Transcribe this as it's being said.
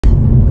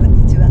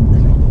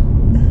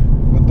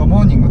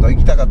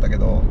かったけ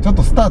ど、ちょっ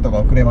とスタートが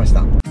遅れまし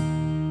た。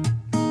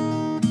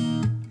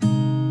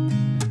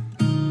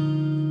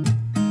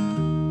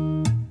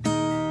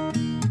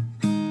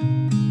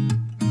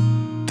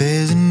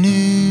There's a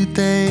new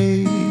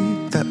day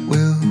that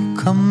will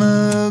come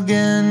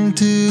again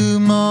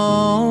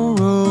tomorrow.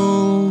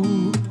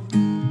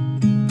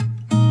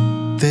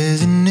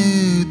 There's a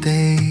new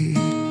day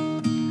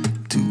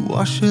to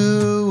wash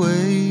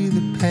away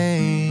the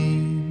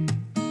pain.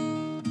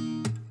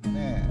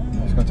 ね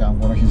え、よしかちゃん、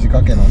この肘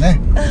掛けのね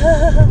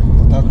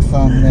たく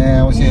さんね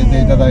教え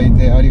ていただい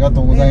てありが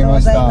とうござい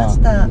まし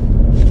た。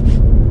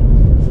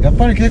やっ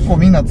ぱり結構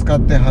みんな使っ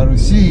てはる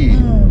し、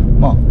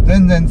まあ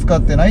全然使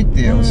ってないっ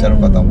ておっしゃる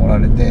方もおら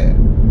れて、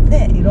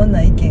ね、いろん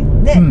な意見を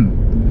ね、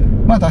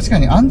まあ確か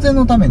に安全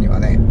のためには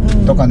ね、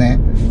とかね、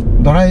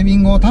ドライビ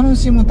ングを楽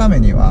しむため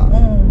には、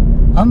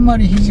あんま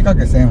り肘掛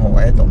けせん方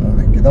がええと思う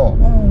ねんけど、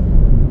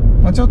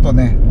まあちょっと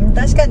ね、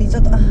確かにち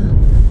ょっと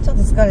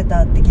疲れ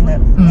た的な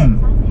ね、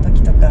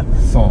時とか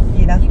そう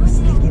リラックス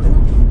できる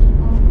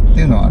っ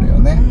ていうのはあるよ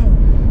ね。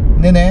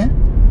でね、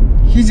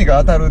肘が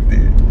当たるって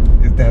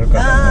言ってはる方もお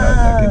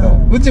られたけど、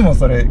うちも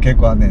それ結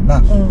構あんねん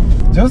な。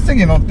助手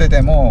席乗って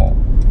ても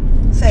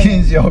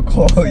肘を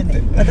こう置い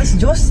て、私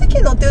助手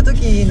席乗ってる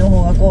時の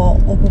方が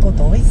こう置くこ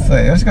と多いから。そう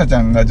や、よしかち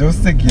ゃんが助手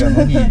席や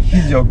のに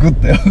肘をグッ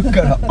と置く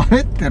からあれ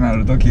ってな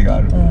る時が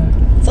ある。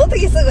その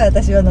時すぐ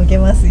私はのけ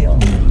ますよ。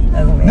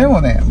でも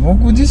ね、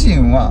僕自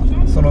身は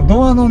その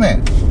ドアのね、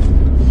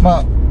ま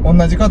あ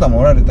同じ方も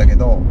おられたけ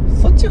ど、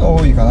そっちが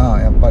多いかな、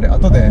やっぱり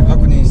後で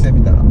確認して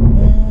みたら。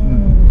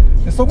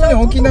でそこに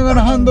置きなが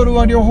らハンドル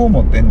は両方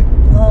持ってんねん。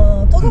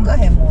届か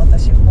へんもん、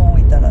私こう置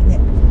いたらね、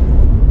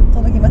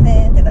届きま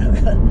せんってなる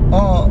から。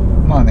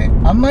まあね、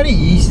あんま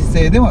りいい姿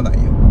勢ではないよ。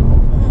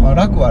まあ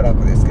楽は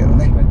楽ですけど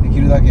ね、でき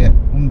るだけ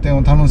運転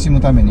を楽しむ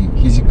ために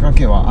肘掛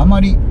けはあ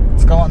まり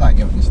使わない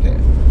ようにして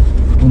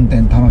運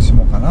転楽し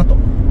もうかなと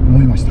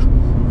思いました。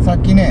さっ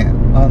きね、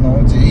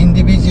うちイン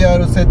ディビジュア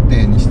ル設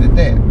定にして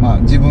て、まあ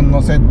自分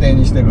の設定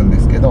にしてるんで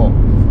すけど、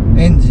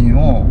エンジン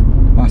を、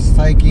まあ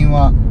最近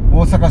は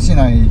大阪市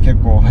内結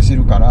構走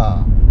るか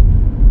ら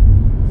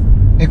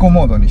エコ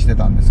モードにして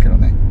たんですけど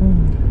ね、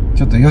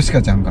ちょっとよし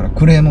かちゃんから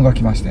クレームが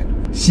来まして、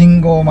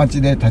信号待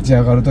ちで立ち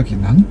上がるとき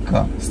なん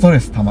かストレ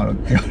ス溜まるっ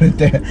て言われ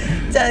て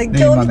じゃあ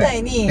今日みた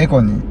いに、エ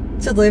コに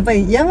ちょっとやっぱ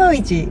り山道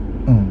上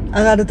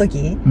がるとき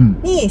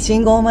に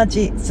信号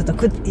待ち、ちょっと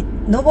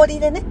上り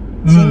でね、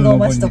信号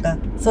待ちとか、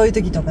そういう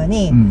時とか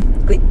に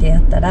クイッてや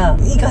ったら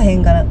行かへ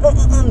んから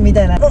み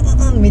たいな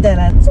みたい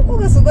な、そこ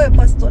がすごいやっ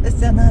ぱストレ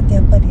スやなって、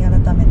やっぱり改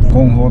めて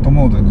コンフォート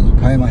モードに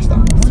変えました。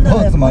スポ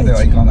ーツまで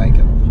はいかないけ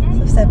ど、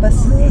そしたらやっぱり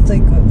スーッと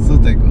行く。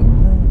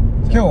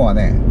今日は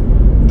ね、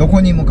どこ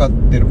に向かっ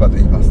てるかと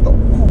言いますと、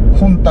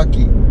本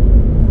滝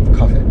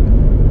カフェ。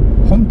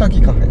本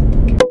滝カフェだっ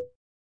け。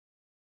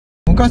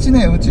昔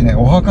ね、うちね、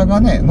お墓が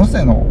ね、能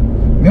勢の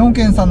妙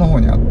見さんの方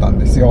にあったん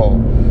ですよ。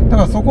だ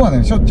からそこは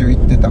ね、しょっちゅう行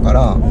ってたか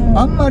ら、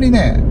あんまり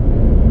ね、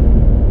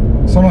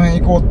その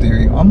辺行こうって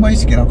いうあんま意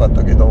識なかっ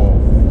たけど、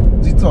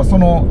実はそ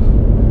の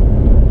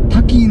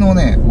滝の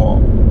ね、こ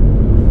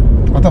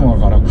う頭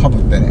からかぶ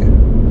ってね、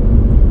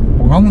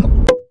拝むの。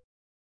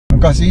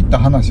昔行った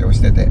話をし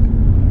てて、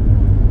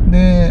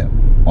で、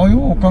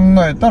よう考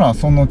えたら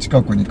その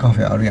近くにカ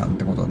フェあるやんっ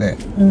てことで、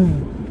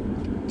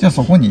じゃあ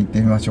そこに行って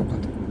みましょうかと。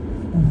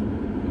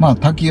まあ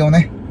滝を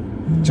ね、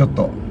ちょっ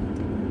と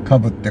か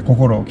ぶって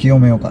心を清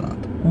めようかなと、っ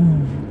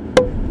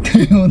て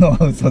いうのは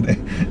嘘で、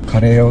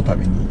カレーを食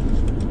べに、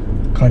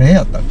カレー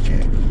やったっけ、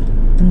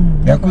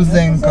薬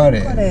膳カレ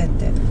ーっ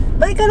て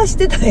前から知っ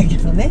てたんやけ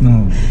どね。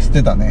知っ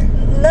てたね。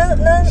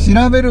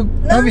調べる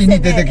たびに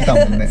出てきた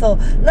もんね。そ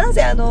う、なん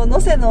せ能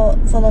勢の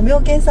その妙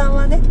見さん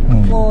はね、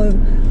もう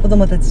子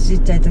供たちちっ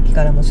ちゃい時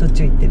からもしょっ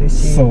ちゅう行ってる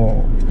し、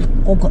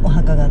お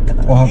墓があった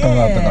からね。お墓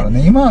があったから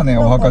ね。今はね、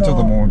お墓ちょっ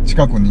ともう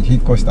近くに引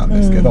っ越したん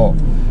ですけど、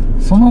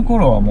その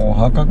頃はもうお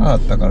墓があっ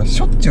たから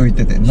しょっちゅう行っ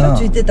ててんな。しょっ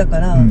ちゅう行ってたか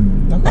ら、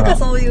なんか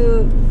そうい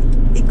う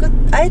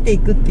あえて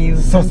行くってい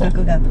う感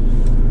覚が、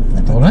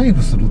ドライ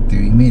ブするって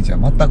いうイメージは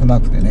全くな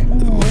くてね。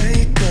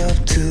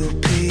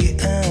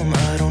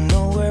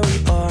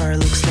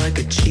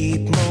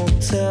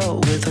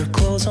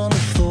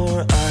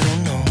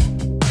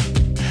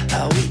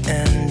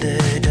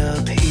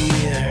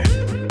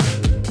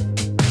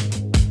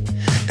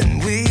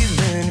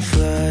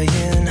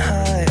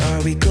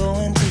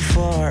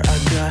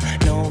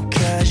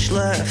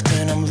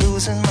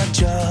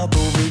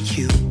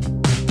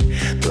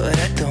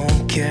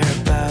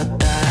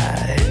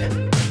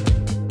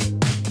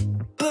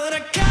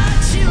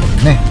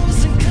ね、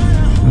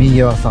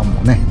右側さん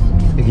もね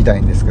行きた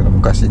いんですけど、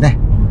昔ね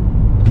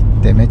行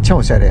ってめっちゃ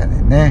おしゃれや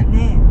ねんね。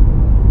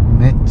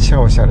めっち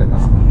ゃおしゃれな。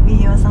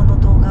右側さんの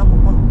動画も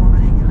この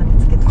辺に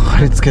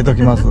貼り付けと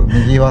きます。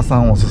右側さ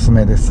んおすす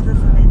めです。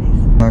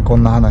こ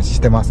んな話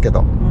してますけ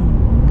ど、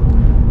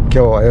今日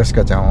はよし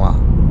かちゃんは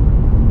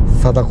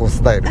貞子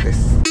スタイルで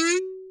す。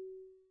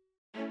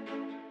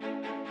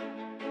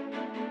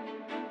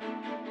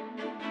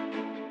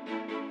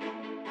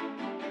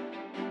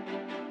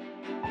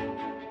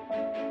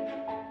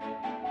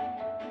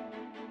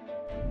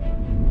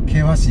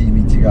険しい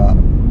道が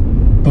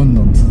どん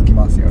どん続き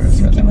ますよ。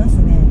続きます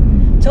ね。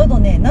ちょうど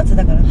ね夏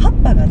だから葉っ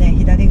ぱがね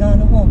左側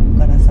の方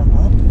からさ、こ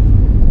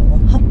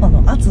う葉っぱ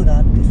の圧が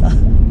あってさ、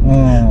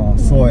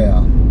そう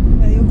や。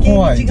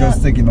怖い。助手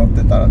席乗っ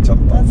てたらちょっ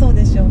と。そう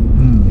でしょ。道が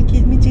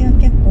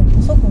結構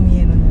細く見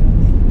えるのよね。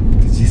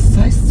実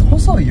際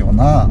細いよ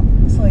な。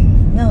細い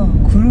な。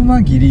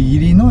車ギリギ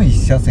リの一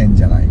車線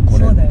じゃないこれっ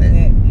て。そうだよ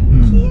ね。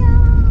いや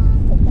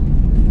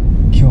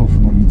恐怖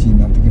の道に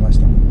なってきまし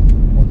た。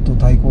夫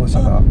対向車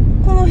が。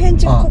この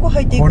辺ここ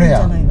入っていくんじ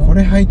ゃないの？こ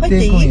れ入っ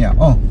ていくんや。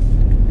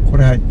こ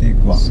れ入ってい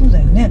くわ。そうだ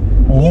よね。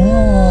おお、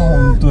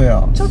本当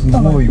や。ちょっ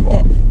と待って。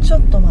ちょ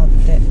っと待っ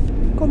て。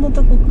こんな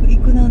とこ行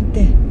くなん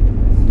て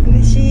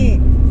嬉しい。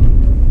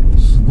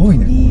すごい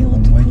ね。お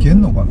前行け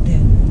んのかな。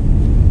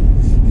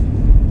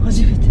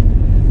初めて。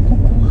こ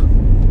こは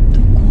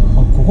ど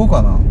こ？ここ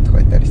かなとか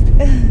言ったりして。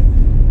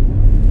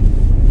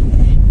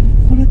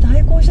これ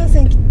対向車が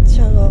来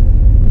たら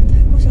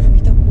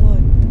怖い。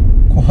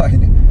怖い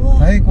ね。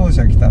対向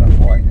車来たら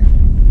怖いね。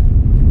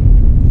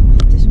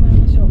行ってしまい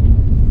ましょう。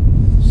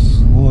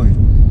すごい。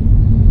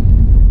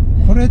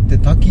これって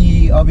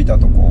滝浴びた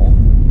とこ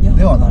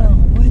ではない？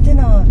覚えて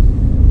ない。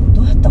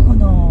どうやったか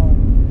な。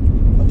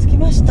着き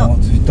ました。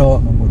着いた。な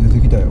んか出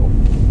てきたよ。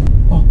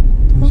大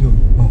丈夫。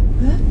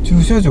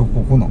駐車場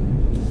ここなの？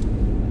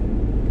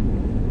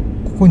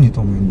ここに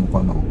止めるの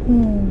かな。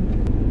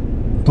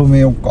止め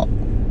ようか。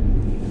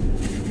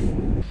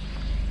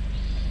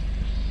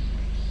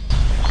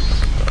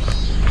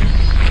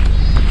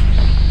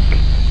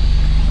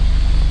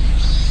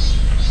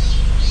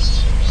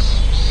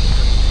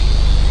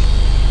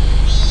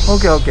オッ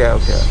ケー。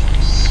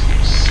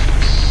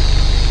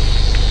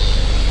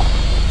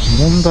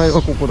問題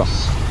はここだ。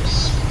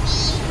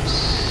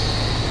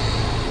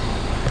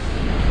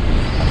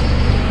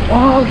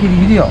ギリ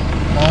ギリや。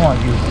まあ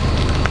ギリ。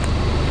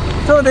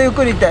ちょうどゆっ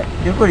くり行って。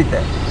そう。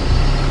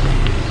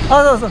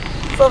ス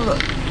トップ。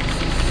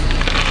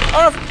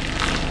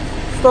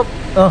ストップ。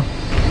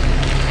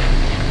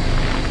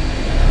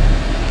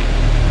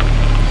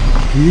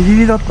ギリギ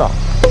リだった。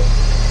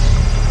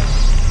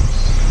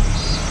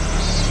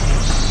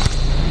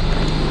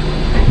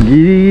ギ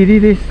リギ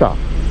リでした。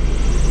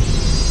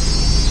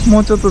も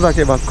うちょっとだ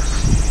けバック。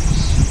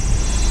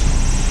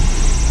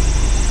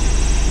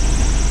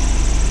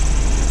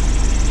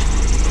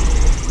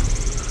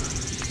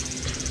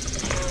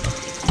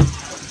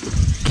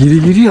ギリ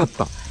ギリやっ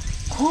た。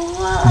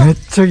怖い。めっ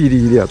ちゃギ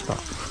リギリやった。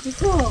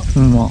嘘。ほ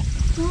んま。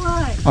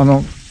怖い。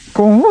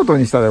コンフォート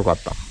にしたらよか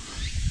った。そ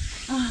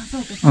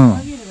う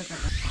か。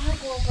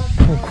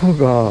ここ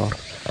が。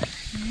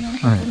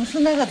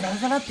砂が段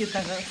差だって言っ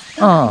たか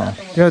ら。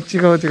いや違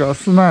う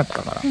砂やっ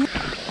たから。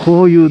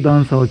こういう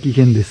段差は危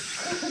険です。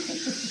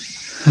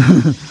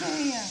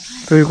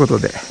ということ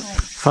で、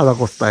貞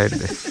子スタイル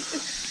で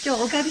す。今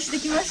日お借りして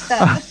きまし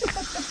た。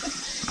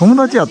友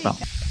達やったん？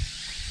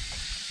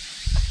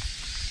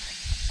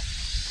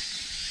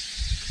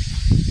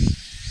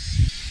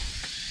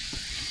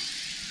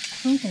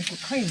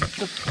貝もち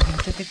ょっと乗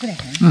せてくれへん？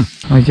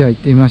はい、じゃあ行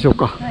ってみましょう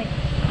か。はい。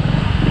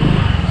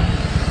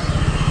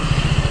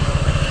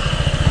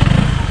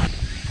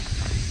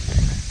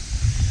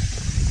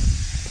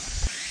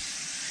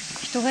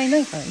人がいな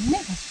いからいいね。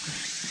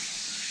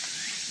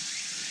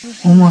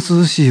ほんま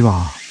涼しい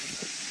わ。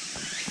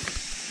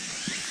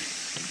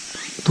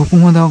どこ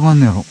まで上がん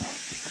ねやろ。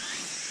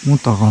もっ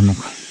と上がんの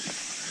か。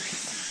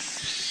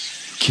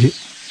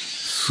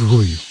す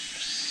ごいよ。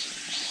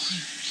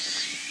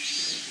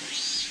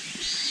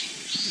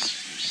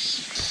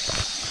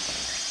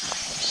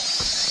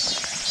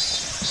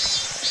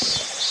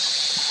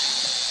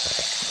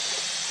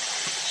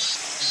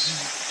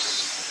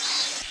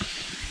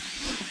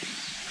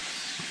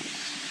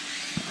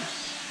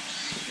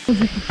小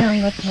関ちゃ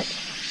んがね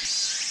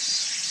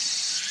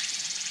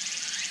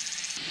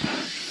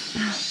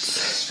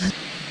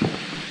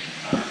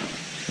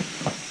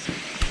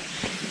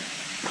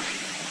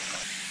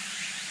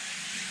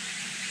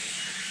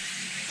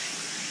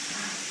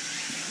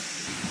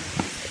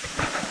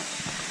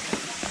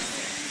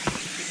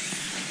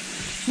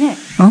え、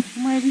お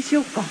参りし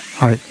ようか。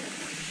はい。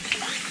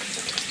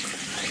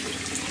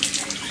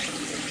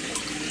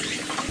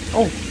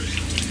おう。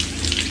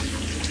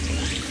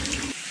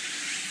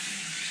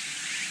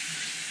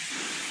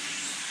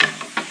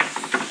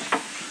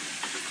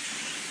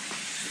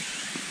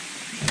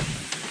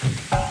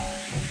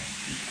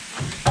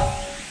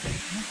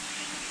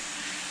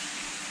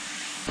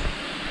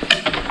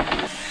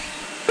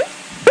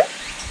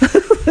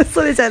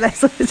それじゃない。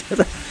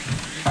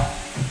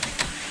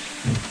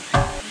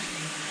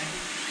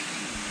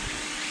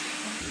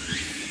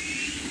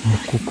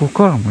ここ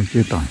からも行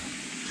けたんや。